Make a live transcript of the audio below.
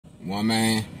One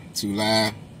man, two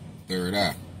live, third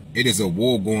eye. It is a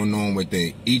war going on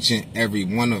within each and every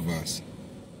one of us.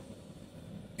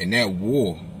 And that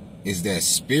war is that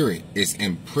spirit is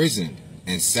imprisoned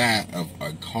inside of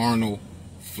a carnal,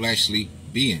 fleshly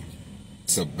being.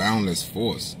 It's a boundless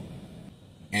force.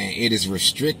 And it is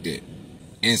restricted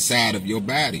inside of your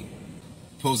body.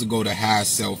 Supposed to go to high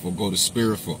self or go to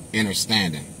spirit for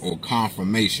understanding or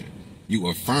confirmation. You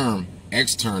affirm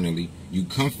externally, you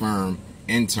confirm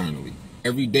internally.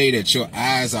 Every day that your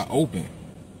eyes are open,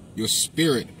 your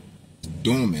spirit is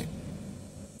dormant.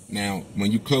 Now,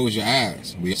 when you close your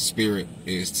eyes, your spirit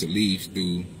is to leave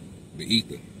through the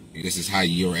ether. This is how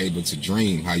you're able to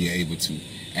dream, how you're able to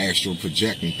astral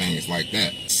project and things like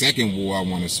that. Second war I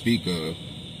want to speak of,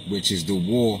 which is the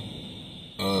war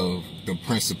of the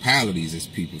principalities, as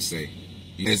people say.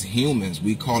 As humans,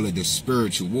 we call it the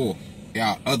spiritual war. There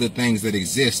are other things that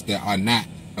exist that are not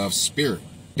of spirit.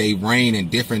 They reign in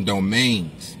different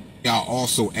domains. They are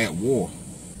also at war.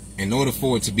 In order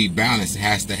for it to be balanced, it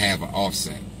has to have an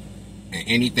offset. And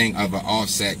anything of an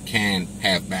offset can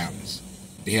have balance.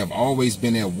 They have always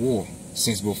been at war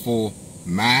since before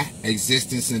my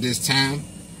existence in this time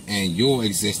and your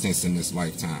existence in this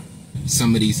lifetime.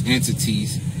 Some of these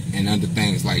entities and other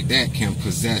things like that can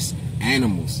possess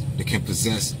animals, they can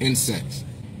possess insects.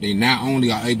 They not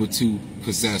only are able to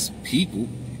possess people,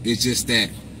 it's just that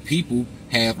people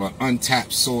have an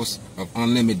untapped source of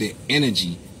unlimited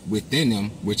energy within them,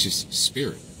 which is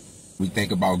spirit. We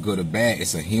think about good or bad,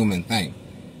 it's a human thing.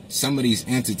 Some of these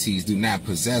entities do not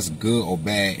possess good or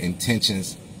bad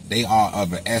intentions. They are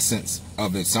of an essence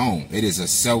of its own. It is a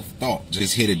self-thought,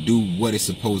 just here to do what it's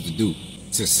supposed to do.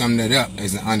 To sum that up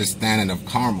is an understanding of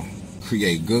karma.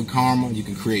 Create good karma, you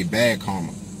can create bad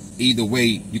karma. Either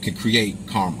way, you can create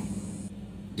karma.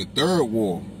 The third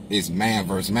war is man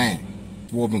versus man.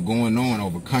 War been going on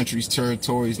over countries,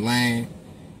 territories, land,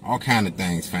 all kind of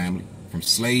things, family. From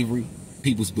slavery,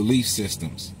 people's belief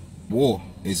systems. War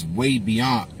is way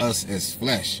beyond us as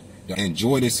flesh.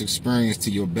 Enjoy this experience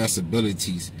to your best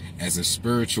abilities as a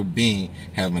spiritual being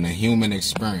having a human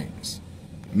experience.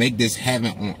 Make this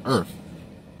heaven on earth.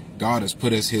 God has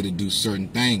put us here to do certain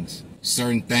things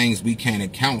we can't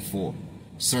account for,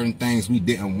 certain things we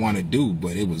didn't want to do,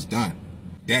 but it was done.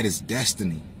 That is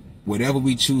destiny. Whatever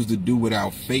we choose to do with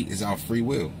our fate is our free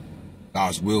will.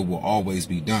 God's will always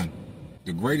be done.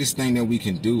 The greatest thing that we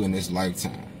can do in this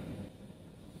lifetime,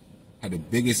 have the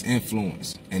biggest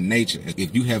influence in nature.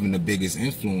 If you having the biggest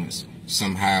influence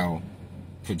somehow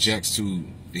projects to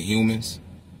the humans,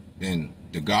 then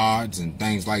the gods and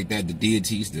things like that, the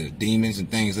deities, the demons and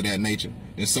things of that nature,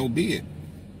 then so be it.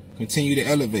 Continue to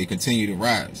elevate, continue to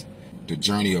rise. The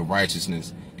journey of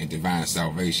righteousness and divine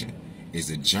salvation is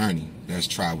a journey that's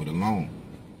traveled alone.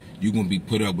 You're going to be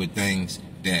put up with things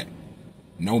that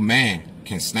no man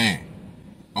can stand.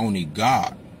 Only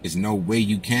God. There's no way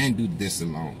you can do this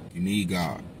alone. You need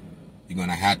God. You're going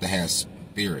to have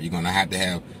spirit. You're going to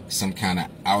have some kind of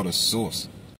outer source